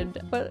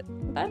lighthearted, but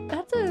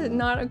that's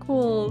not a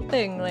cool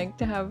thing, like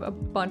to have a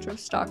bunch of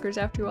stalkers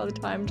after you all the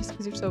time just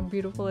because you're so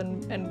beautiful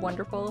and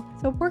wonderful.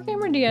 So poor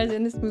Cameron Diaz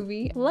in this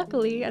movie.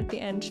 Luckily at the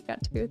end she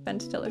got to be with Ben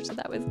Stiller, so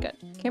that was good.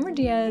 Cameron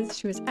Diaz,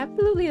 she was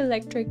absolutely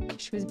electric.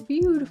 She was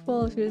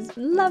beautiful, she was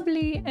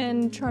lovely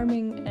and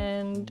charming,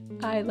 and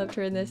I loved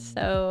her in this,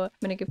 so I'm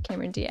gonna give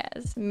Cameron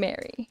Diaz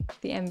Mary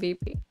the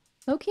MVP.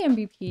 Low-key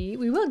MVP,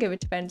 we will give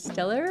it to Ben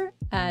Stiller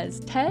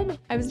as Ted.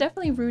 I was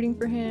definitely rooting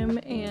for him,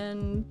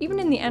 and even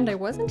in the end, I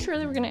wasn't sure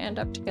they were going to end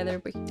up together,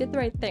 but he did the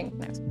right thing,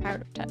 and I was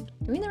proud of Ted.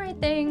 Doing the right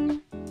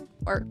thing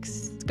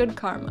works. It's good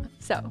karma.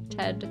 So,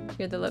 Ted,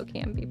 you're the low-key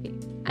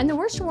MVP. And the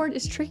worst award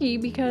is tricky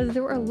because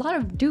there were a lot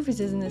of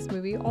doofuses in this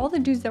movie. All the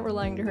dudes that were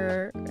lying to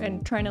her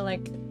and trying to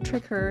like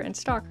trick her and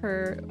stalk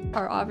her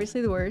are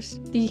obviously the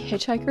worst. The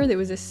hitchhiker that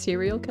was a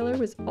serial killer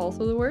was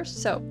also the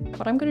worst. So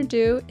what I'm gonna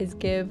do is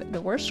give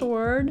the worst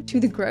award to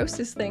the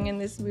grossest thing in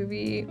this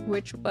movie,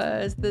 which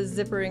was the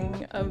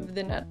zippering of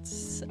the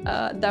nuts.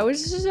 That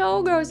was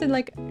so gross and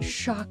like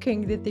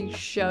shocking that they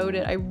showed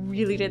it. I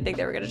really didn't think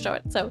they were gonna show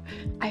it. So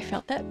I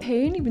felt that pain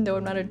pain, even though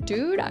I'm not a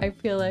dude, I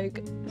feel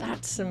like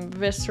that's some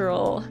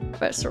visceral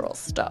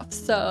stuff.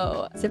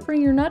 So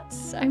zippering your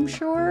nuts, I'm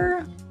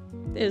sure,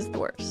 is the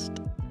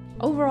worst.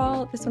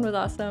 Overall, this one was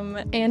awesome,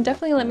 and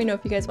definitely let me know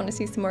if you guys want to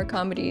see some more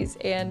comedies,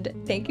 and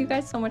thank you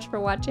guys so much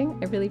for watching.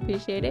 I really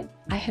appreciate it.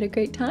 I had a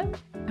great time.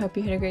 I hope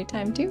you had a great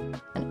time too,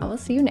 and I will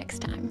see you next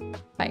time.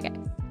 Bye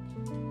guys.